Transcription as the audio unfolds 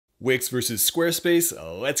Wix versus Squarespace,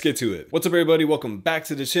 let's get to it. What's up everybody, welcome back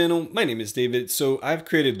to the channel. My name is David. So I've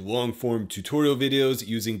created long form tutorial videos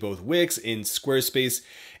using both Wix and Squarespace,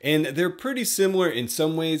 and they're pretty similar in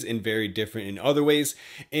some ways and very different in other ways.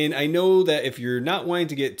 And I know that if you're not wanting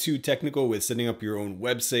to get too technical with setting up your own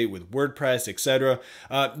website with WordPress, etc.,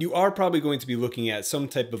 you are probably going to be looking at some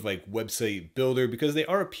type of like website builder because they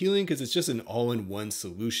are appealing because it's just an all-in-one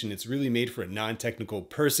solution. It's really made for a non-technical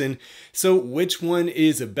person. So which one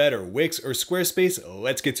is better, Wix or Squarespace?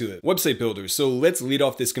 Let's get to it. Website builder. So let's lead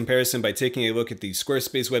off this comparison by taking a look at the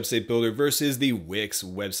Squarespace website builder versus the Wix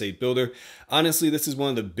website builder. Honestly, this is one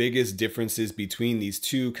of the biggest differences between these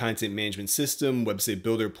two content management system, website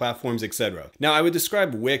builder platforms, etc. Now, I would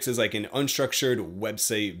describe Wix as like an unstructured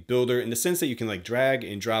website builder in the sense that you can like drag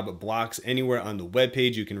and drop blocks anywhere on the web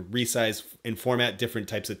page. You can resize and format different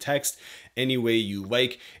types of text any way you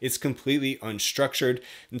like. It's completely unstructured.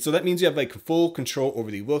 And so that means you have like full control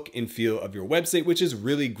over the look and feel of your website, which is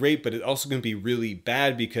really great, but it also can be really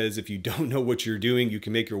bad because if you don't know what you're doing, you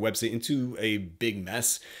can make your website into a big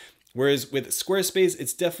mess. Whereas with Squarespace,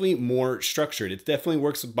 it's definitely more structured. It definitely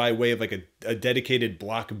works by way of like a dedicated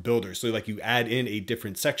block builder. So like you add in a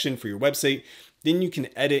different section for your website, then you can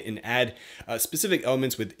edit and add specific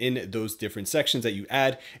elements within those different sections that you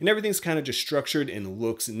add, and everything's kind of just structured and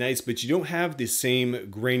looks nice, but you don't have the same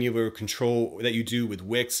granular control that you do with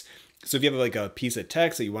Wix. So if you have like a piece of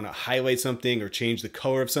text that you want to highlight something or change the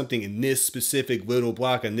color of something in this specific little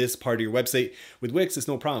block on this part of your website, with Wix, it's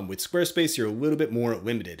no problem. With Squarespace, you're a little bit more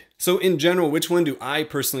limited. So in general, which one do I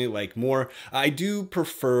personally like more? I do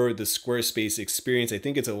prefer the Squarespace experience. I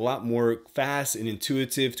think it's a lot more fast and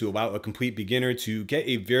intuitive to allow a complete beginner to get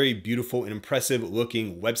a very beautiful and impressive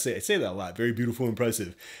looking website. I say that a lot, very beautiful,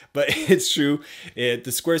 impressive, but it's true. The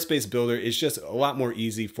Squarespace builder is just a lot more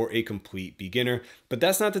easy for a complete beginner, but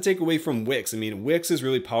that's not to take away from Wix. I mean, Wix is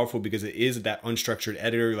really powerful because it is that unstructured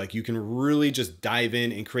editor. Like you can really just dive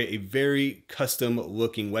in and create a very custom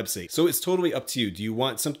looking website. So it's totally up to you. Do you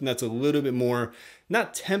want something that's a little bit more,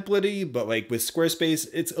 not template-y, but like with Squarespace,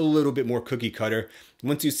 it's a little bit more cookie cutter.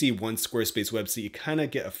 Once you see one Squarespace website, you kind of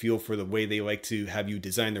get a feel for the way they like to have you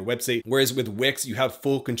design their website. Whereas with Wix, you have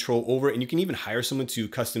full control over it, and you can even hire someone to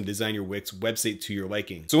custom design your Wix website to your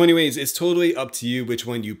liking. So anyways, it's totally up to you which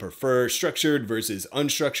one you prefer, structured versus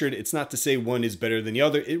unstructured. It's not to say one is better than the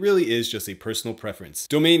other. It really is just a personal preference.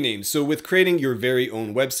 Domain names. So with creating your very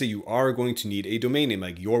own website, you are going to need a domain name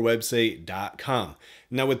like yourwebsite.com.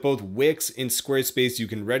 Now with both Wix and Squarespace, you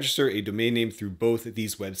can register a domain name through both of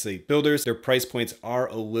these website builders. Their price points are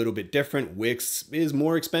a little bit different. Wix is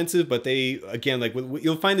more expensive, but they, again, like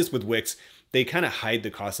you'll find this with Wix, they kind of hide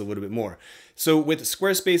the cost a little bit more. So with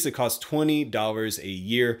Squarespace, it costs $20 a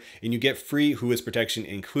year and you get free WHOIS protection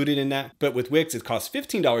included in that. But with Wix, it costs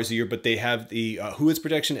 $15 a year, but they have the WHOIS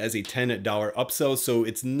protection as a $10 upsell. So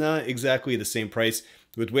it's not exactly the same price.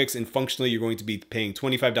 With Wix, and functionally, you're going to be paying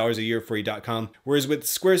 $25 a year for a .com, whereas with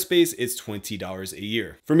Squarespace, it's $20 a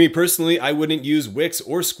year. For me personally, I wouldn't use Wix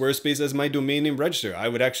or Squarespace as my domain name register. I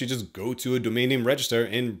would actually just go to a domain name registrar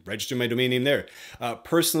and register my domain name there.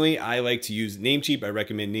 Personally, I like to use Namecheap. I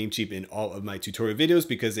recommend Namecheap in all of my tutorial videos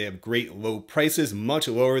because they have great low prices, much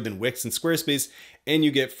lower than Wix and Squarespace, and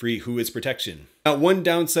you get free WHOIS protection. Now, one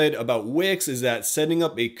downside about Wix is that setting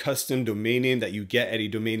up a custom domain name that you get at a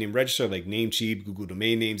domain name registrar like Namecheap, Google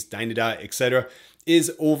Domain Names, Dynadot, etc.,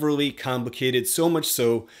 is overly complicated, so much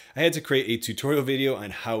so I had to create a tutorial video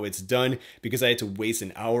on how it's done because I had to waste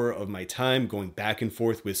an hour of my time going back and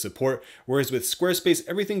forth with support, whereas with Squarespace,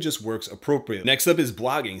 everything just works appropriately. Next up is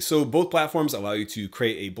blogging. So both platforms allow you to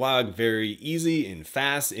create a blog very easy and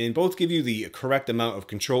fast, and both give you the correct amount of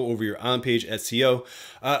control over your on-page SEO.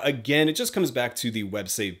 Again, it just comes back to the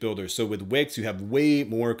website builder. So with Wix, you have way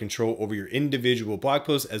more control over your individual blog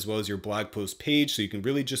posts as well as your blog post page, so you can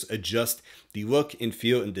really just adjust the look and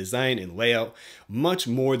feel and design and layout much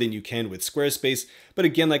more than you can with Squarespace. But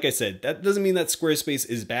again, like I said, that doesn't mean that Squarespace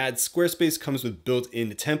is bad. Squarespace comes with built-in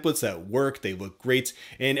templates that work, they look great,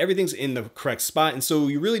 and everything's in the correct spot. And so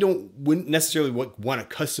you really wouldn't necessarily want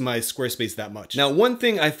to customize Squarespace that much. Now, one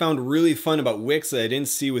thing I found really fun about Wix that I didn't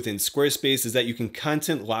see within Squarespace is that you can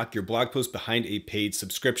content lock your blog post behind a paid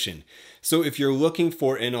subscription. So if you're looking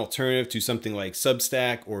for an alternative to something like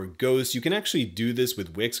Substack or Ghost, you can actually do this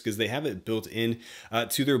with Wix because they have it built in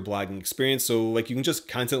to their blogging experience. So like you can just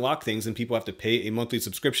content lock things and people have to pay a monthly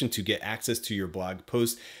subscription to get access to your blog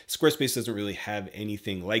post. Squarespace doesn't really have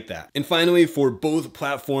anything like that. And finally, for both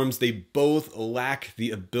platforms, they both lack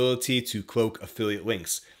the ability to cloak affiliate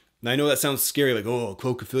links. Now I know that sounds scary, like, oh,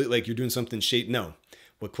 cloak affiliate, like you're doing something shady. No.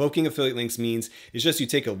 What cloaking affiliate links means is just you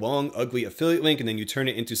take a long, ugly affiliate link and then you turn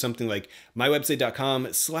it into something like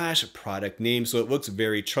mywebsite.com/product name. So it looks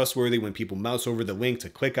very trustworthy when people mouse over the link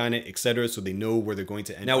to click on it, etc. So they know where they're going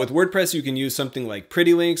to end. Now with WordPress, you can use something like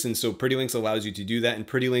Pretty Links. And so Pretty Links allows you to do that. And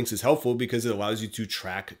Pretty Links is helpful because it allows you to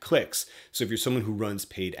track clicks. So if you're someone who runs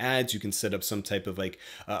paid ads, you can set up some type of like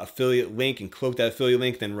affiliate link and cloak that affiliate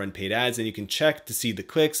link, then run paid ads. And you can check to see the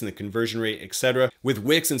clicks and the conversion rate, etc. With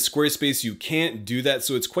Wix and Squarespace, you can't do that.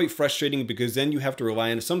 So it's quite frustrating because then you have to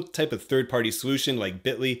rely on some type of third-party solution like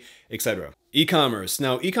Bitly, etc. E-commerce.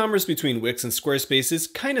 Now, e-commerce between Wix and Squarespace is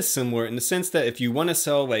kind of similar in the sense that if you want to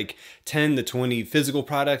sell like 10 to 20 physical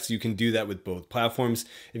products, you can do that with both platforms.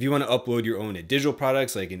 If you want to upload your own digital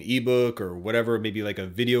products like an ebook or whatever, maybe like a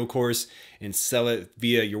video course and sell it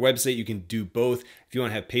via your website, you can do both. If you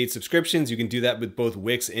want to have paid subscriptions, you can do that with both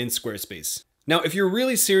Wix and Squarespace. Now, if you're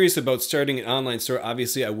really serious about starting an online store,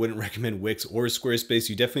 obviously I wouldn't recommend Wix or Squarespace.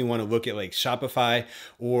 You definitely want to look at like Shopify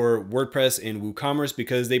or WordPress and WooCommerce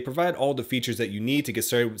because they provide all the features that you need to get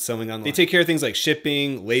started with selling online. They take care of things like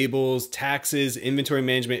shipping, labels, taxes, inventory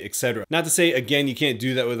management, etc. Not to say, again, you can't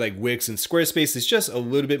do that with like Wix and Squarespace. It's just a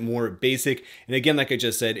little bit more basic. And again, like I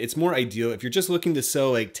just said, it's more ideal if you're just looking to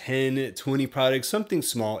sell like 10, 20 products, something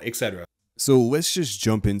small, etc. So let's just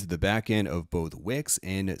jump into the back end of both Wix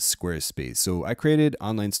and Squarespace. So I created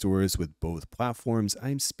online stores with both platforms.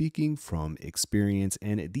 I'm speaking from experience,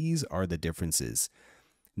 and these are the differences.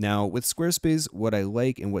 Now with Squarespace, what I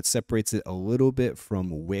like and what separates it a little bit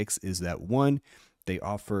from Wix is that one, they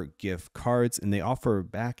offer gift cards and they offer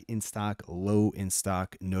back in stock, low in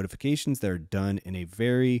stock notifications that are done in a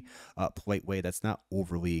very polite way that's not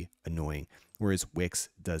overly annoying, whereas Wix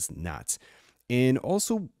does not. And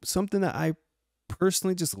also something that I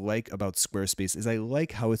personally just like about Squarespace is I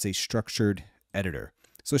like how it's a structured editor.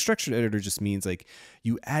 So a structured editor just means like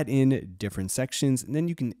you add in different sections and then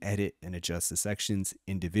you can edit and adjust the sections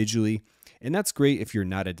individually. And that's great if you're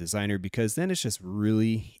not a designer because then it's just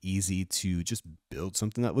really easy to just build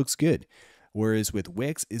something that looks good. Whereas with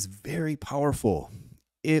Wix is very powerful.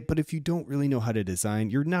 But if you don't really know how to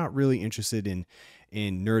design, you're not really interested in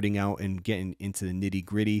nerding out and getting into the nitty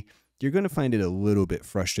gritty, you're going to find it a little bit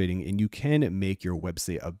frustrating and you can make your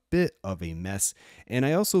website a bit of a mess. And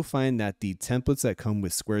I also find that the templates that come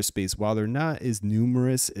with Squarespace, while they're not as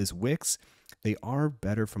numerous as Wix, they are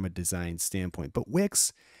better from a design standpoint. But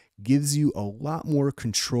Wix gives you a lot more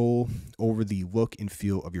control over the look and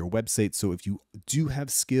feel of your website. So if you do have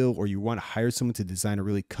skill or you want to hire someone to design a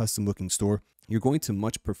really custom looking store, you're going to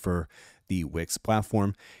much prefer the Wix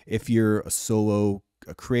platform. If you're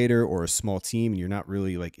a creator or a small team and you're not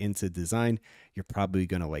really like into design, you're probably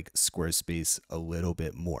going to like Squarespace a little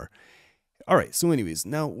bit more. All right. So anyways,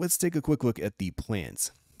 now let's take a quick look at the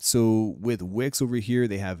plans. So with Wix over here,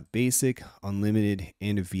 they have basic, unlimited,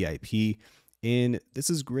 and VIP. And this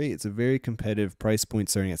is great. It's a very competitive price point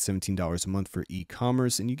starting at $17 a month for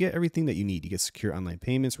e-commerce. And you get everything that you need. You get secure online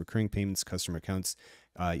payments, recurring payments, customer accounts.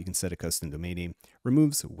 You can set a custom domain name,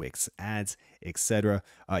 removes Wix ads, etc.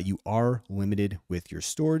 You are limited with your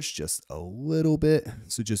storage just a little bit.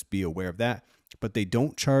 So just be aware of that. But they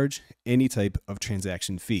don't charge any type of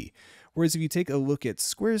transaction fee. Whereas if you take a look at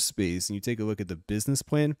Squarespace and you take a look at the business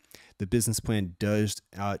plan does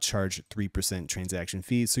charge 3% transaction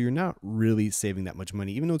fee. So you're not really saving that much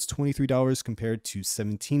money, even though it's $23 compared to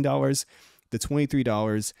 $17. The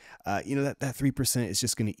 $23, that 3% is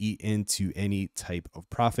just going to eat into any type of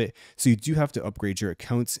profit. So you do have to upgrade your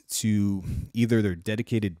accounts to either their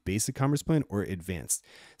dedicated basic commerce plan or advanced.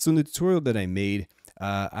 So in the tutorial that I made,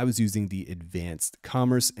 I was using the advanced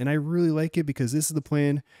commerce, and I really like it because this is the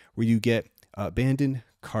plan where you get abandoned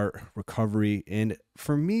cart recovery. And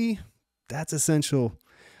for me, that's essential.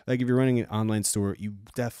 Like if you're running an online store, you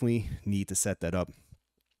definitely need to set that up,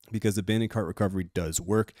 because abandoned cart recovery does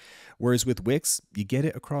work. Whereas with Wix, you get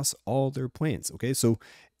it across all their plans. Okay, so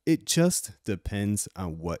it just depends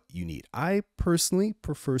on what you need. I personally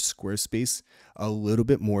prefer Squarespace a little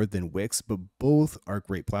bit more than Wix, but both are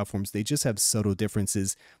great platforms. They just have subtle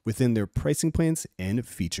differences within their pricing plans and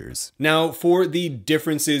features. Now, for the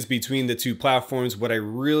differences between the two platforms, what I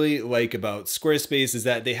really like about Squarespace is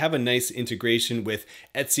that they have a nice integration with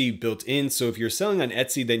Etsy built in. So if you're selling on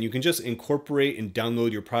Etsy, then you can just incorporate and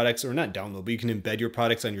download your products, or not download, but you can embed your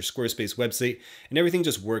products on your Squarespace website, and everything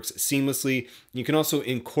just works seamlessly. You can also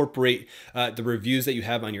incorporate incorporate the reviews that you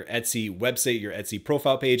have on your Etsy website, your Etsy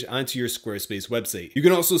profile page, onto your Squarespace website. You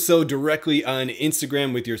can also sell directly on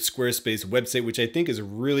Instagram with your Squarespace website, which I think is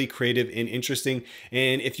really creative and interesting.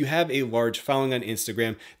 And if you have a large following on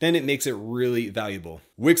Instagram, then it makes it really valuable.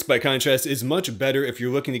 Wix, by contrast, is much better if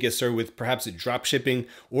you're looking to get started with perhaps drop shipping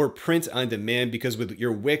or print on demand, because with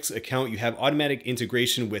your Wix account, you have automatic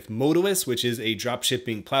integration with WHOIS, which is a drop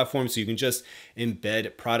shipping platform. So you can just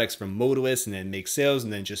embed products from WHOIS and then make sales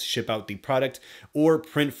and then just ship out the product, or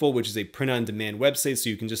Printful, which is a print on demand website. So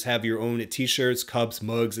you can just have your own t-shirts, cups,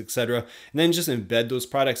 mugs, etc. And then just embed those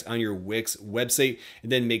products on your Wix website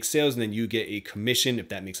and then make sales, and then you get a commission, if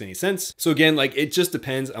that makes any sense. So again, like, it just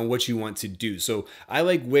depends on what you want to do. So I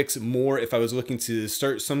like Wix more if I was looking to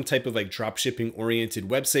start some type of like drop shipping oriented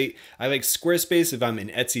website. I like Squarespace if I'm an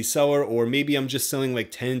Etsy seller, or maybe I'm just selling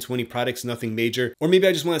like 10, 20 products, nothing major, or maybe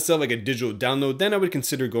I just want to sell like a digital download, then I would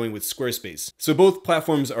consider going with Squarespace. So both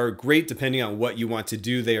platforms are great depending on what you want to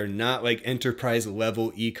do. They are not like enterprise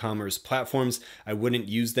level e-commerce platforms. I wouldn't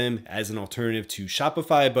use them as an alternative to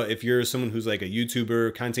Shopify, but if you're someone who's like a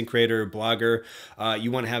YouTuber, content creator, blogger,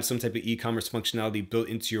 you want to have some type of e-commerce functionality built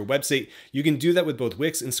into your website, you can do that with both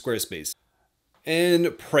Wix and Squarespace.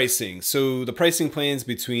 And pricing. So the pricing plans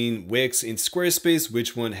between Wix and Squarespace,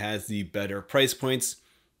 which one has the better price points?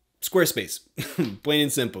 Squarespace, plain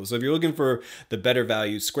and simple. So if you're looking for the better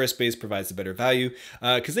value, Squarespace provides the better value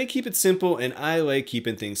because they keep it simple, and I like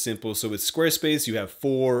keeping things simple. So with Squarespace, you have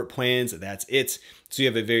 4 plans, that's it. So you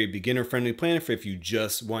have a very beginner friendly plan for if you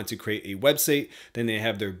just want to create a website. Then they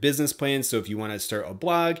have their business plan. So if you want to start a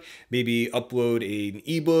blog, maybe upload an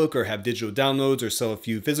ebook or have digital downloads or sell a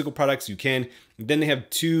few physical products, you can. Then they have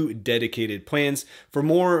 2 dedicated plans for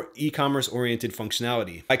more e-commerce oriented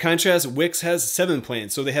functionality. By contrast, Wix has 7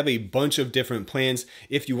 plans. So they have a bunch of different plans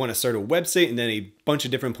if you want to start a website, and then a bunch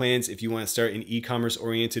of different plans if you want to start an e-commerce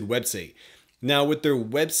oriented website. Now with their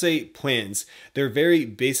website plans, their very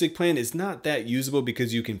basic plan is not that usable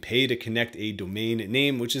because you can pay to connect a domain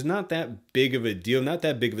name, which is not that big of a deal, not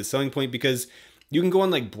that big of a selling point, because you can go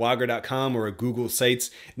on like blogger.com or a Google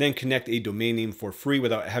Sites and then connect a domain name for free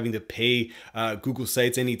without having to pay Google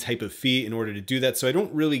Sites any type of fee in order to do that. So I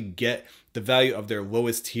don't really get the value of their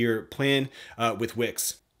lowest tier plan with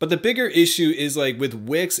Wix. But the bigger issue is like with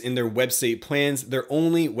Wix and their website plans, they're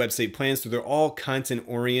only website plans, so they're all content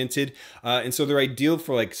oriented. And so they're ideal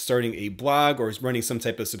for like starting a blog or running some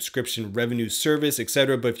type of subscription revenue service,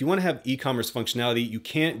 etc. But if you want to have e-commerce functionality, you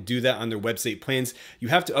can't do that on their website plans. You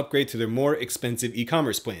have to upgrade to their more expensive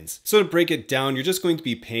e-commerce plans. So to break it down, you're just going to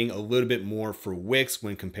be paying a little bit more for Wix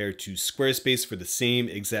when compared to Squarespace for the same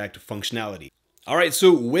exact functionality. All right,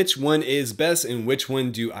 so which one is best and which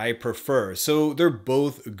one do I prefer? So they're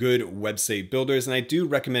both good website builders, and I do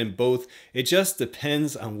recommend both. It just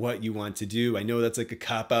depends on what you want to do. I know that's like a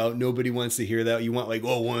cop-out. Nobody wants to hear that. You want like,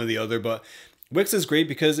 oh, one or the other, but Wix is great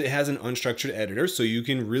because it has an unstructured editor, so you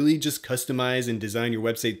can really just customize and design your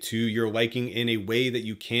website to your liking in a way that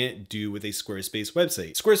you can't do with a Squarespace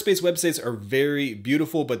website. Squarespace websites are very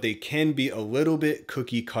beautiful, but they can be a little bit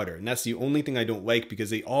cookie cutter, and that's the only thing I don't like because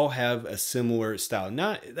they all have a similar style.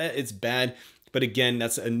 Not that it's bad, but again,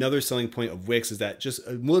 that's another selling point of Wix, is that just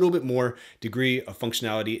a little bit more degree of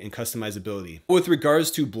functionality and customizability. With regards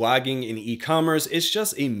to blogging and e-commerce, it's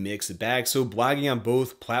just a mixed bag. So blogging on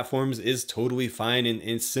both platforms is totally fine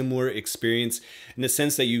and similar experience in the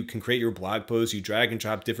sense that you can create your blog posts, you drag and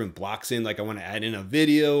drop different blocks in, like I want to add in a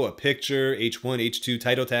video, a picture, H1, H2,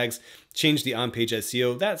 title tags, change the on-page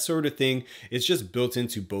SEO, that sort of thing. It's just built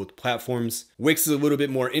into both platforms. Wix is a little bit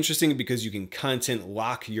more interesting because you can content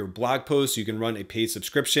lock your blog posts. You can run a paid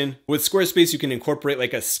subscription. With Squarespace, you can incorporate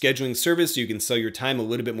like a scheduling service, so you can sell your time a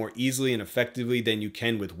little bit more easily and effectively than you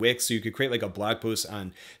can with Wix. So you could create like a blog post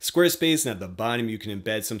on Squarespace, and at the bottom, you can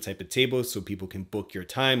embed some type of table so people can book your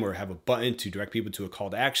time, or have a button to direct people to a call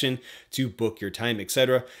to action to book your time,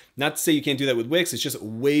 etc. Not to say you can't do that with Wix, it's just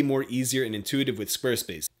way more easier and intuitive with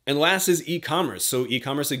Squarespace. And last is e-commerce. So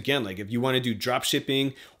e-commerce, again, like if you want to do drop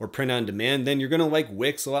shipping or print on demand, then you're going to like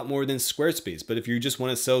Wix a lot more than Squarespace. But if you just want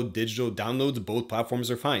to sell digital downloads, both platforms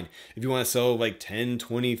are fine. If you want to sell like 10,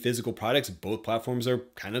 20 physical products, both platforms are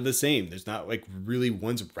kind of the same. There's not like really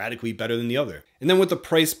one's radically better than the other. And then with the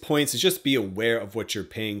price points, is just be aware of what you're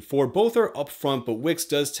paying for. Both are upfront, but Wix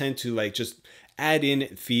does tend to like just add in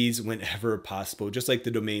fees whenever possible, just like the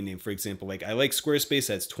domain name, for example. Like I like Squarespace,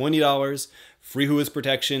 that's $20 free WHOIS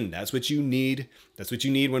protection. That's what you need. That's what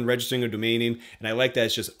you need when registering a domain name. And I like that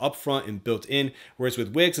it's just upfront and built in. Whereas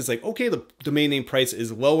with Wix, it's like, okay, the domain name price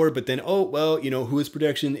is lower, but then, oh, well, you know, WHOIS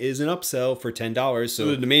protection is an upsell for $10. So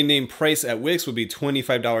the domain name price at Wix would be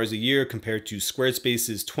 $25 a year compared to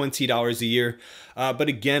Squarespace's $20 a year. But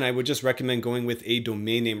again, I would just recommend going with a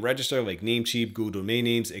domain name registrar like Namecheap, Google Domain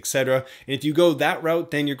Names, etc. And if you go that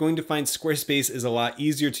route, then you're going to find Squarespace is a lot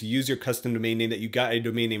easier to use your custom domain name that you got a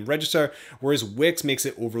domain name registrar, whereas Wix makes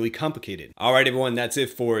it overly complicated. All right, everyone, that's it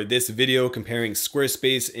for this video comparing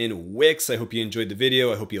Squarespace and Wix. I hope you enjoyed the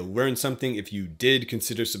video. I hope you learned something. If you did,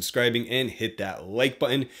 consider subscribing and hit that like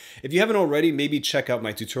button. If you haven't already, maybe check out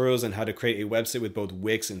my tutorials on how to create a website with both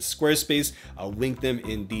Wix and Squarespace. I'll link them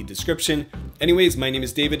in the description. Anyways, my name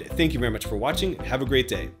is David. Thank you very much for watching. Have a great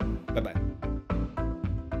day. Bye-bye.